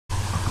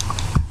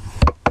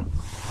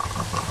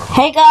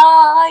Hey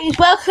guys,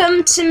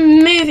 welcome to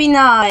movie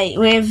night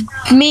with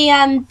me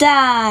and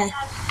Dan.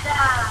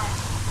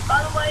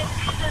 By the way,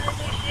 this is a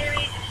new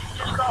series. It's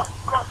just got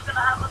what's going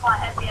to happen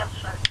like every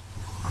episode.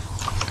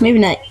 Movie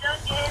night. You don't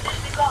hear this,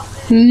 we got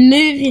this.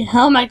 Movie.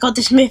 Oh my god,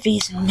 this movie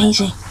is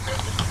amazing.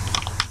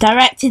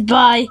 Directed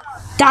by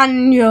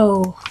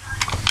Daniel.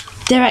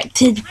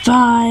 Directed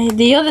by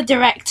the other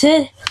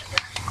director,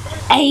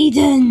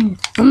 Aidan.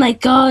 Oh my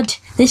god,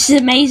 this is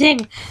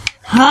amazing.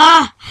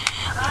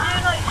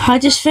 I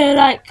just feel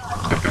like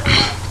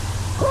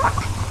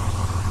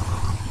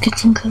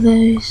getting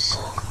close.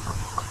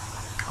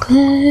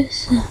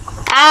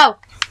 Ow!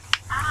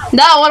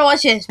 No, I want to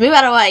watch this. Move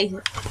out of the way.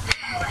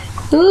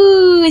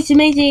 Ooh, it's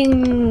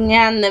amazing.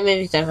 And the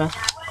movie's over. Wait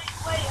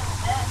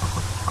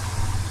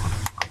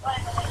a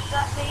minute, does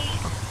that mean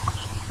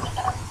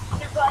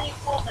you've got any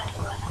water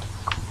anywhere?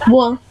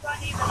 What?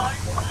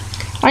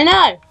 I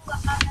know.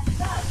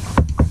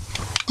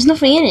 There's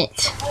nothing in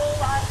it.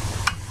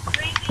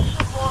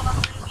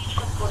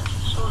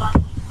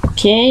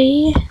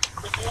 Okay.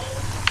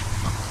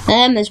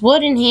 There's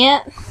wood in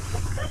here.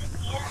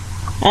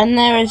 And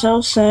there is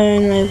also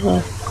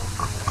another.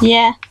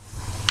 Yeah.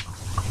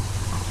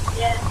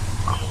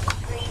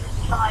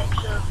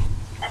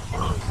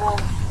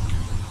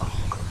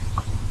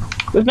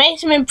 We've made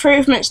some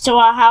improvements to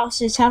our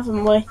houses,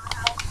 haven't we?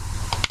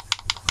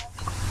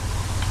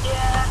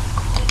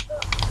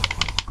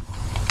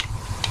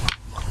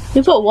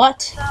 We put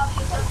what?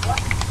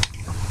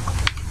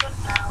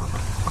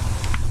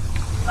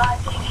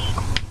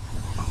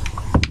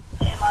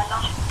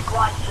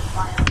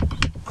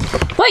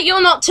 Wait,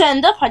 you're not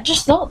turned up? I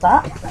just thought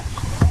that.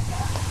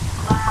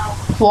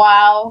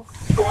 Wow.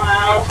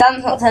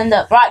 Dan's not turned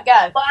up. Right,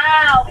 go.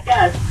 Wow.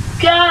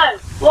 Go.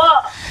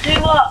 What?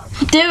 Do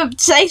what?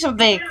 Say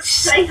something.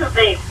 Say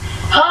something.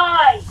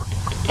 Hi.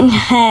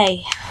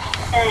 Hey.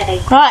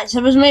 Hey. Right, so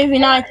it was movie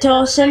night,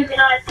 Townsend.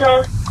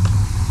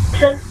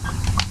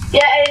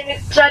 Yeah,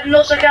 so I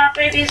also got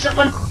 3 pieces of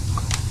wood,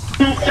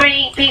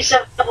 3 pieces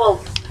of wool.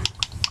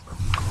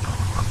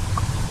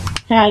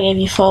 I gave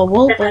you 4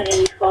 wool, but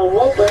there's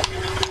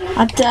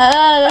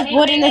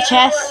wood in the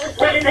chest.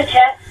 Wood in the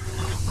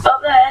chest.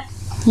 Up there.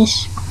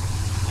 Yes.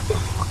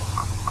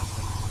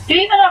 Do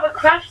you even have a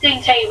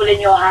crafting table in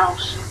your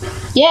house?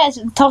 Yeah, it's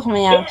at the top of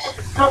my house. Yes,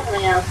 it's top of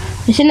the house.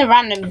 It's in the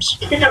randoms.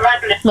 It's in the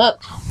randoms.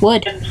 Look,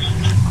 wood.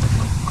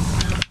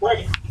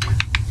 Wood.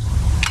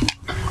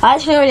 I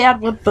actually already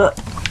had wood, but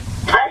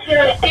I actually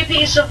only 2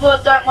 pieces of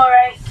wood, don't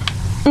worry.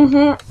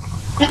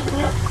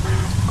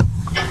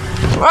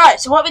 Right,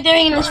 so what are we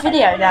doing in this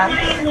video, Dan?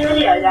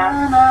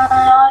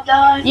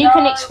 You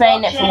can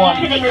explain it for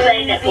one.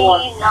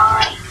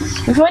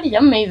 We've already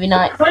done movie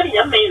night. Oh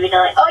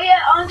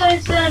yeah, I'm going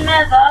to the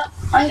nether.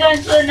 And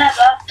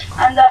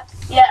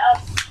yeah,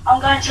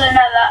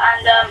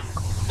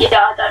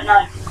 I don't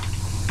know.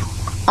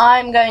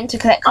 I'm going to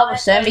collect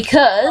cobblestone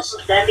because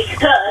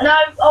No,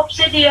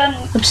 obsidian.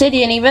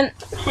 obsidian even.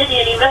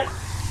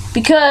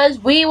 Because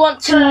we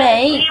want to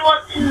make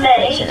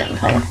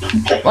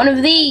one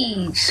of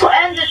these.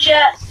 Ender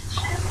chest.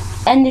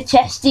 Ender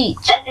chest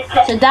each.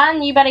 So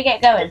Dan, you better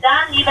get going. Wait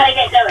a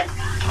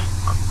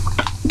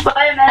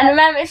minute. And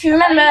remember, if you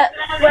remember,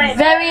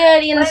 very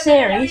early in the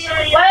series,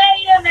 Wait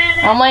a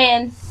minute. I'm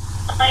waiting.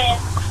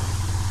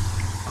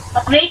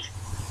 I need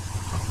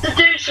to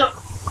do some.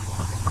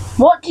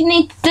 What do you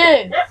need to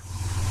do?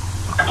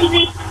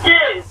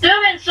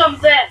 Doing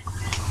something.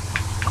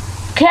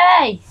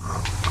 Okay.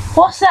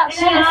 What's that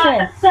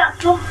something?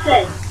 That's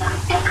something.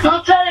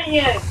 I'm telling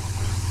you.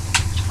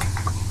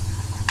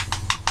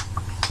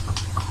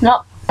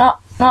 Knock.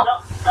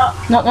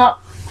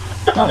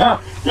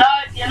 No,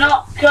 you're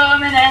not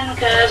coming in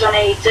because I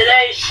need to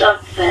do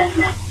something.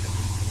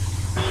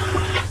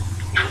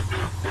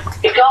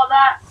 You got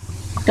that?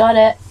 Got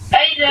it.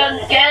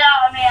 Aidan, get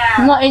out of my house.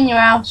 I'm not in your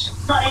house.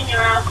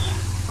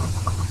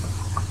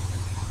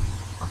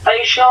 Are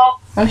you sure?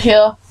 I'm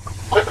sure.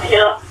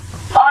 Yeah.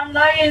 I'm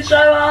lagging so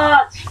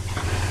hard.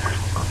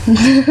 Go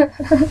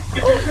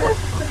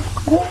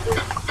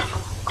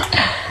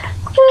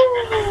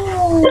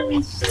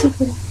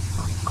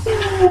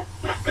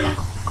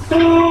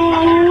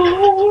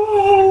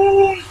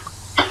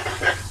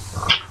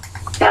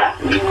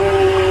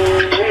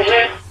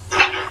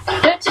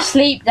to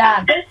sleep,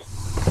 Dan. I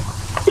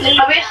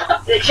wish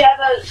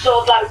whichever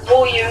sort of like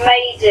wall you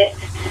made it,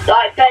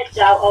 like beds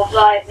out of,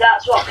 like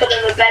that's what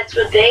colour the beds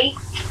would be.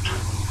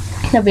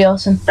 That'd be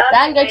awesome.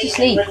 Dan, go to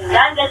sleep.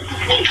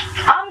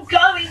 I'm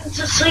going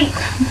to sleep.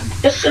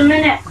 Just a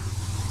minute.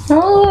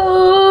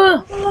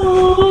 Oh.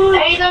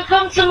 Aidan,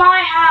 come to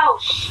my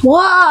house.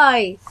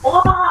 Why?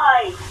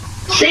 Why?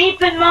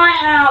 Sleep in my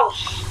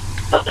house.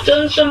 I've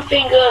done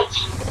something good.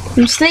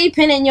 I'm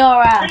sleeping in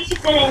your house.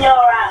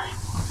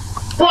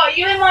 What, are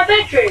you in my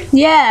bedroom?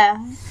 Yeah.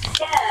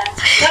 Yeah.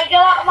 No, get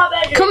out of my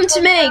bedroom. Come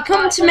to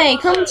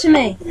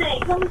me.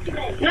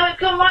 No,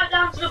 come right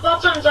down to the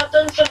bottoms. I've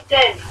done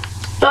something.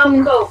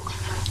 Cool.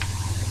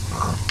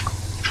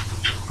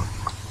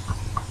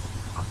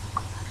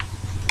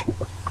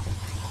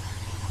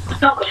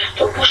 I'm gonna have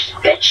to wash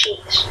the bed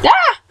sheets.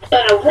 Ah! I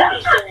don't know what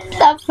he's doing there.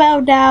 That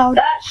fell down.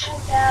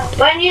 That's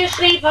when you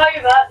sleep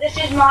over. This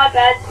is my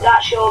bed.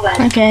 That's your bed.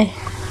 Okay.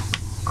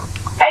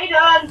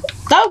 Aidan,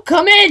 Don't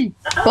come in!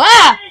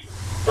 Ah!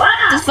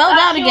 Just fell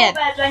down that's your again.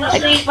 bed when you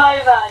sleep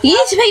over. You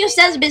need to make your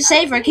stairs a bit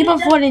safer. I keep on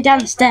falling down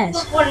the stairs.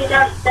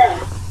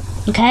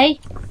 Okay?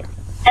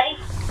 Hey,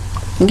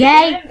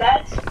 Okay? you in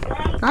bed?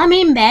 I'm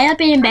in bed. I've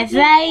been in bed for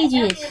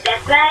ages.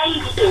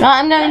 Right,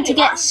 I'm going to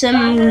get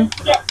some...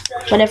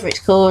 whatever it's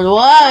called.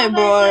 Whoa,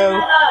 bro.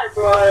 Hello,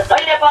 bro. Oh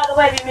yeah, by the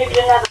way, we moved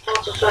another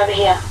portal to over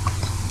here.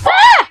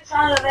 Ah!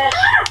 Sound of this.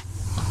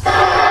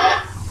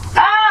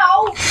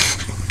 Ow!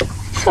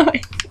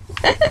 Sorry.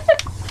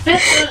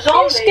 This is a You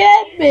zombie.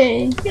 scared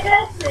me.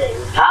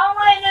 How am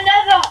I in the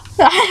nether?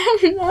 I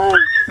don't know.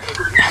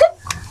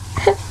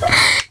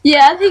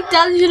 Yeah, I think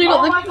Dan should have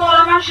Oh got my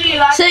god, I'm actually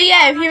lagging. So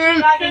yeah, if you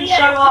remember... lagging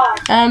so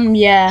hard.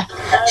 yeah.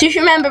 So if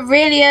you remember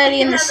really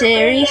early in the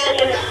series,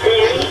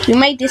 we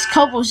made this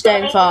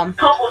cobblestone farm.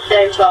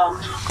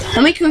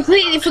 And we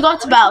completely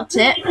forgot about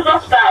it.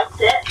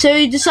 So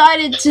we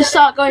decided to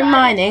start going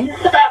mining.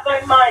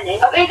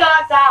 I think I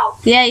lagged out.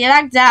 Yeah, you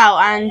lagged out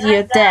and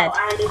you're dead.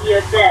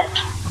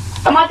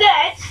 Am I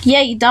dead?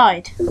 Yeah, you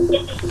died.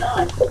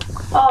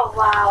 Oh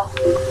wow.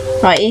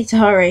 Right, you need to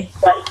hurry.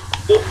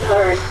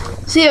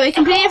 So yeah, we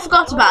completely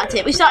forgot about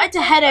it. We started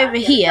to head over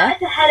here,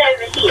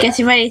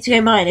 getting ready to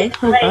go mining.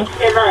 Okay.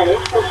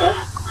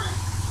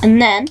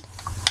 And then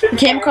we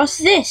came across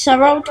this,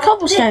 our old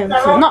cobblestone.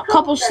 Not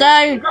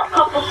cobblestone.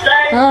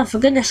 Oh, for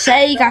goodness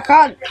sake, I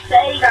can't.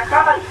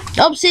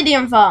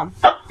 Obsidian farm.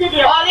 Well,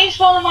 at least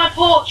one of my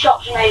pork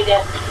chops made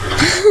it.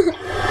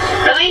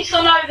 At least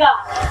I know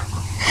that.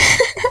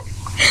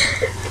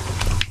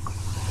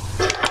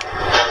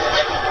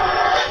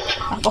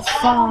 I've got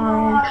Oh 5.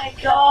 my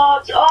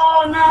god.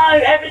 Oh no,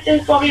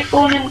 everything's probably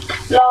falling in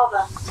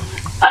lava.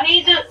 I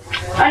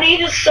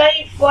need a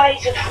safe way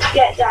to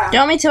get down. Do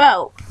you want me to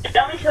help? Wait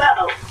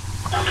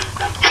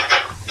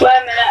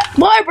a minute.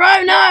 Why,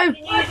 bro? No!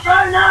 Can you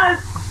throw no?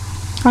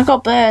 I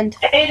got burned.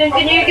 Aidan,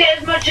 can you get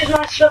as much of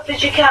my stuff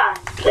as you can,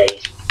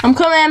 please? I'm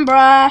coming,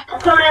 bruh. I'm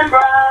coming in,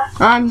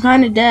 bruh. I'm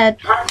kind of dead.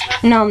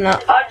 No, I'm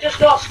not. I've just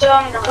got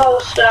some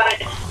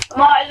cobblestone.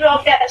 Might as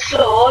well get a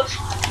sword.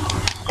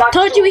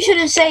 Told you we should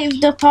have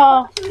saved up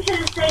our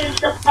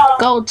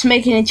gold to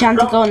make an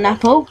enchanted golden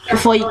apple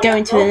before you go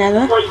into the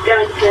nether.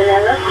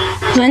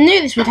 Because I knew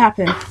this would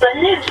happen. Wait,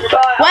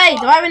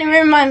 do I have any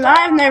room in my... I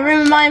have no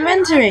room in my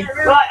inventory.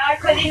 Right, I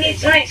quickly need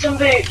to make some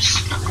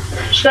boots.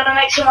 Just gonna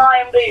make some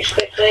iron boots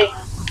quickly.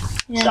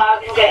 Yeah. So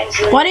I can get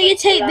into the... Why don't you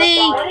take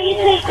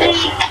the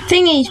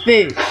thingy's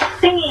boots?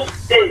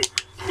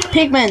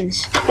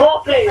 Pigman's.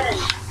 What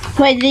boots?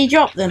 Wait, did he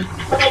drop them?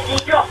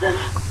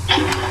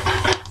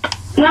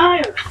 No.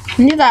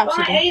 I knew that was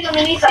Right, him. Aidan,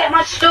 we need to get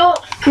my stuff.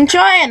 I'm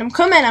trying, I'm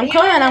coming,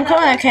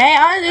 okay?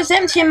 I'm just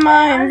emptying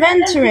my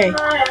inventory.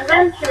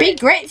 Be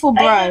grateful,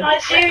 Aidan, bro.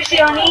 seriously,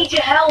 I need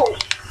your help.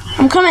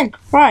 I'm coming,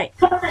 right.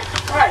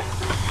 Right.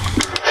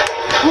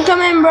 I'm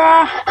coming,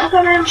 bruh.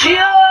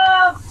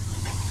 Jump!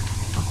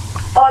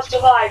 Oh, I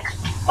survived.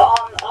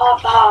 On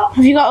half a heart.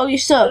 Have you got all your A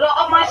stuff? lot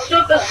of my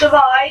stuff has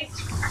survived.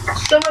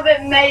 Some of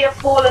it may have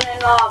fallen in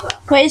lava.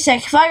 Wait a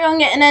sec, if I go and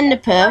get an ender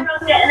pearl,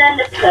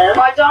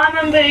 My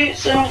diamond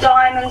boots and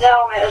diamond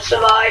helmet have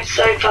survived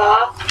so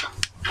far.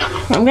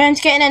 I'm going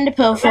to get an ender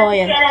pearl for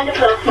you.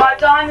 My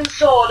diamond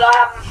sword I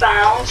haven't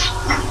found.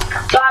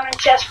 Diamond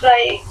chest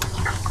plate.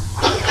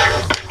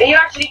 Are you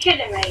actually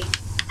kidding me?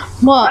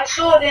 My What?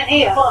 sword in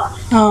here.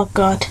 Oh,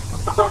 God.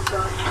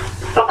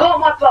 I've got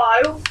my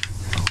bow.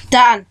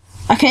 Dan,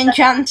 I can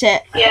enchant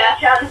it.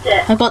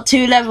 Yeah. I've got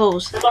 2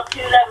 levels.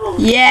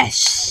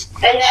 Yes!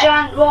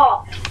 Enchant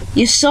what?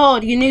 Your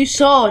sword, your new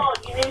sword.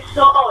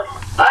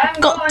 I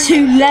haven't Got any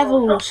 2 sword.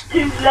 levels.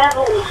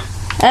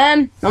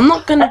 I'm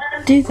not gonna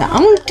do that.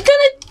 I'm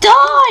gonna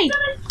die!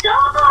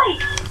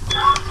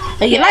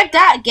 Oh, you like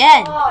that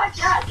again?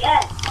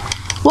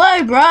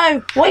 Whoa,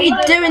 bro. What are you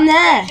doing there?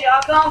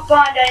 I can't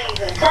find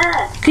anything.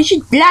 Because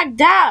you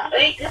lagged out.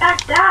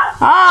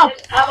 Oh,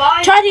 Have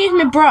I? try to use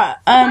my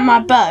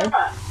bow.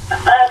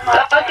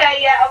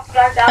 Okay, yeah, I've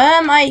flagged out.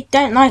 I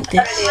don't like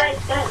this.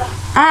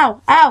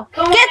 Ow, ow.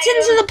 Get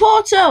into the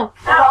portal.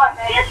 Alright,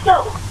 mate.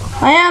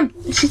 I am.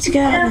 I need to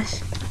get out of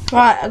this.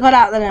 Right, I got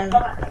out the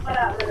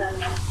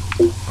nether.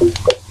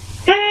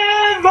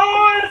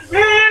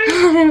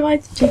 I've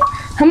invited you.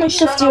 How much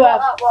stuff do you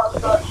have? I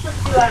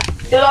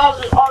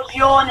was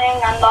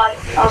yawning and like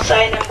I was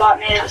saying invite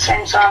me at the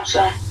same time,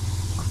 so.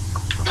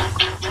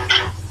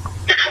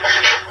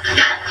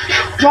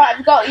 Right,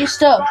 I've got your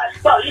stuff.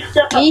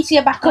 You need to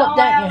get back up,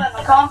 No, I don't you? haven't.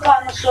 I can't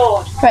find my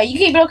sword. Right, you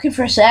keep looking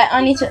for a set.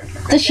 I need to...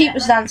 The sheep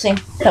was dancing.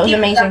 That was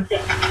amazing.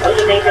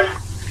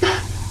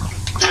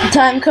 The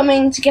time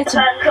coming to get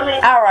an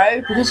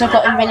arrow, because I've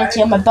got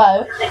infinity on my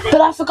bow,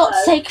 but I forgot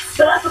to take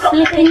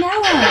flipping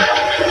arrow.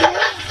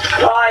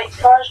 Right,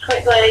 first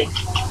quickly.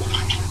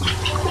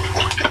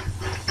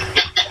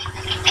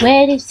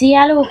 Where is the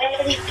arrow?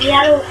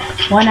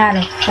 1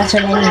 arrow. That's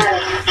what I need.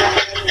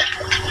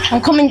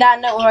 I'm coming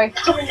down, don't worry.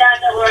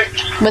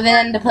 With an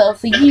ender pearl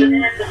for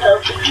you.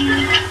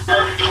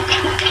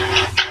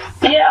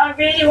 Yeah, I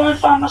really want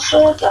to find my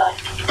sword though.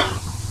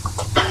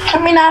 I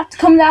mean, I have to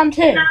come down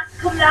too. I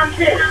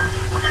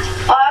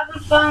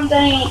haven't found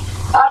any.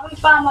 I haven't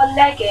found my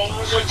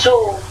leggings at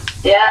all.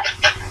 Yeah,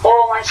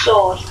 or my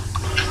sword.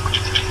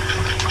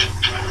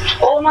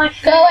 All my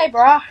food. Go away,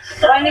 bro.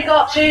 I've only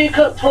got 2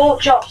 cooked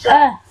pork chops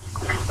there.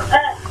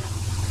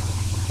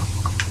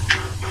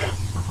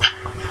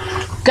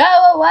 Go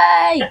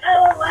away!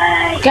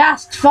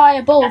 Gassed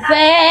fireball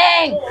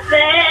thing!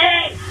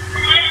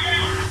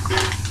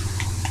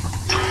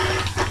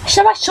 I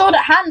should have my sword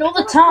at hand all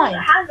the time.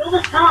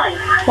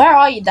 Where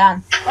are you,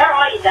 Dan?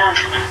 I'm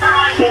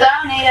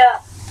down here.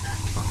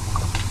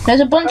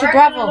 There's a bunch of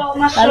gravel. All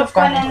my I love stuff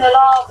went gravel. in the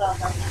lava.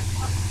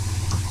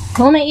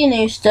 We'll make you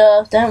new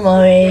stuff, don't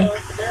worry.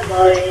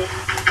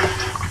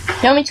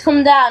 You want me to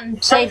come down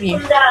and save you?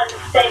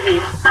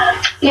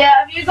 Yeah,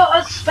 have you got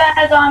a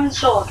spare diamond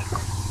sword?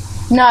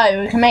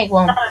 No, we can make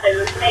one. Right,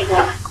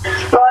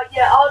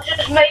 yeah, I'll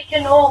just make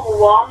a normal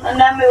one and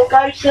then we'll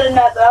go to the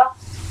nether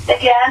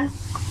again.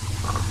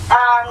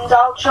 And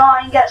I'll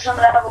try and get some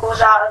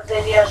levels out of the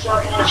video so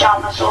I can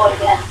enchant my sword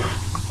again.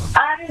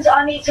 And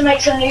I need to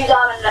make some new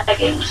diamond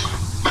leggings.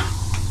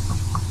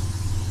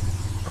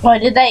 Where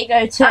did they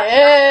go to?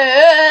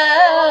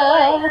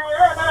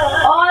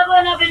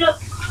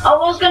 I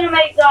was going to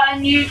make that a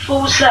new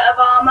full set of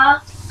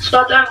armour, so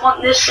I don't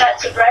want this set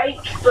to break,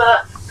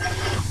 but...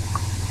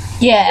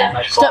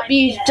 Yeah, stop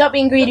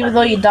being greedy with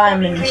all your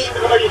diamonds.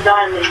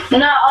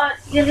 No,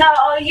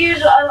 I'll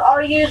use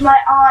my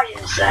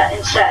iron set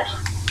instead.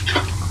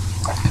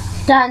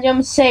 Dan, do you want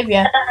me to save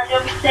you?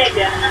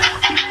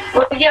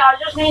 Well, yeah, I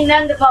just need an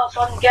ender pearl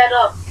so I can get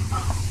up.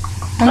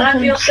 I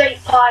don't feel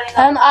safe piling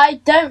up. I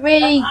don't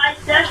really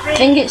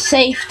think it's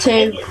safe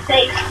to...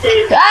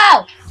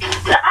 Ow!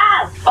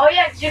 Oh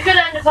yeah, because you could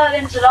ender pearl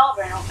into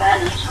lava in all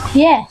fairness.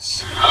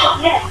 Yes.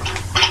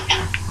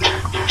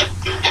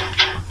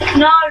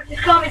 No, you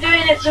can't be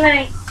doing it to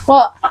me.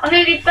 What? I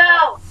nearly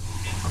fell.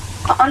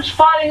 I'm just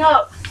piling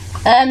up.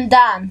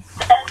 Dan,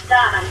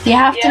 you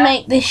have to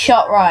make this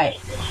shot right.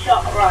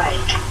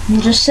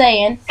 I'm just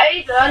saying.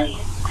 Aidan,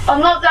 I'm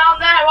not down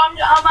there, I'm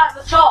at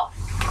the top.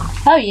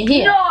 Oh, you're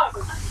here. No!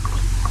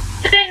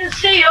 Flint and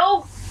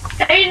steel!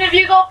 Aidan, have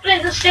you got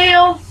flint and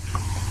steel?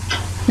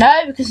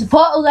 No, because the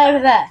portal's over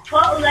there.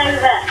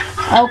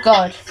 Oh,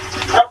 God.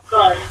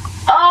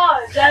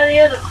 Oh, is that the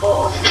other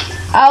portal?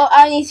 Oh,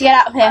 I need to get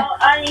out of here.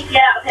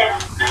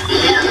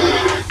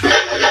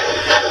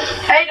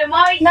 Aidan,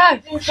 why are you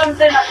using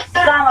something that's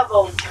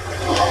flammable?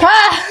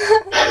 Ah!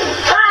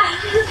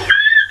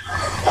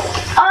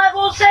 I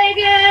will save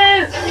you!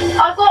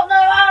 I've got no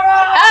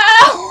arrow!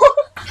 Ow!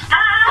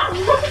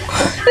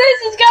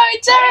 This is going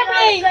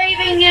terribly! I'm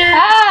saving you!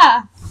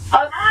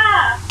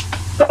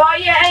 But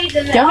yeah,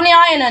 Aidan, Do you have any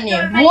iron on you?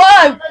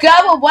 Whoa!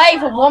 Go away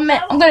for 1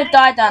 minute. I'm gonna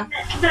die, Dan.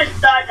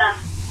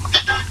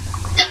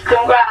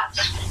 Congrats.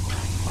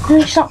 No,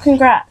 it's not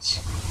congrats.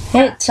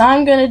 It's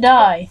I'm gonna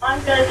die.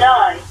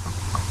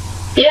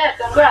 Yeah,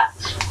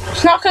 congrats.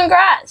 It's not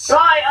congrats.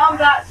 Right, I'm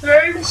back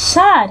through. It's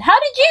sad. How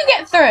did you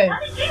get through?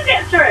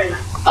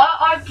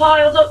 I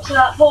piled up to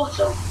that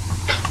portal.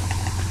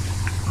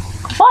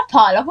 If I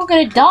pile up, I'm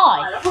gonna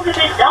die.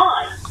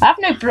 I have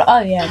no blood.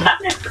 Oh, yeah.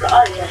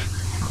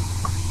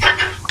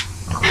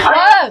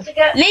 Whoa!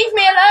 Leave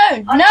me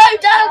alone! No,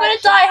 Dan, I'm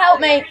gonna die. Help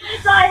me!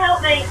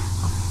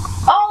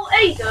 Oh,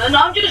 Aidan,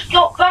 I've just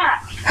got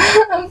back.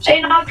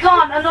 Aidan, I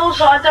can't, and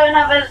also I don't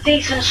have a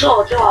decent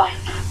sword, do I?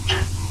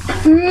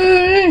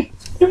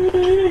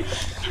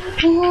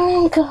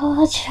 Oh,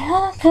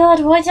 God,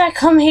 why did I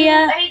come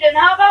here? Aidan,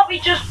 how about we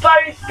just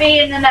both be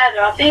in the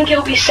nether? I think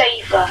it'll be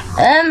safer.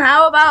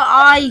 How about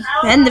I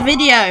end the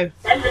video?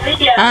 And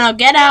I'll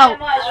get out.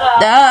 Might as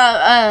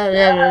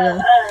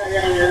well.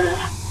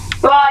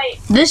 Right.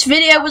 This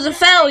video was a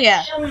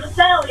failure.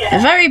 A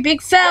very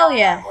big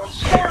failure.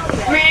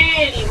 It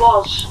really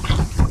was.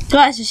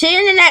 Guys, I'll see you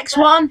in the next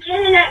one.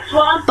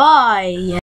 Bye.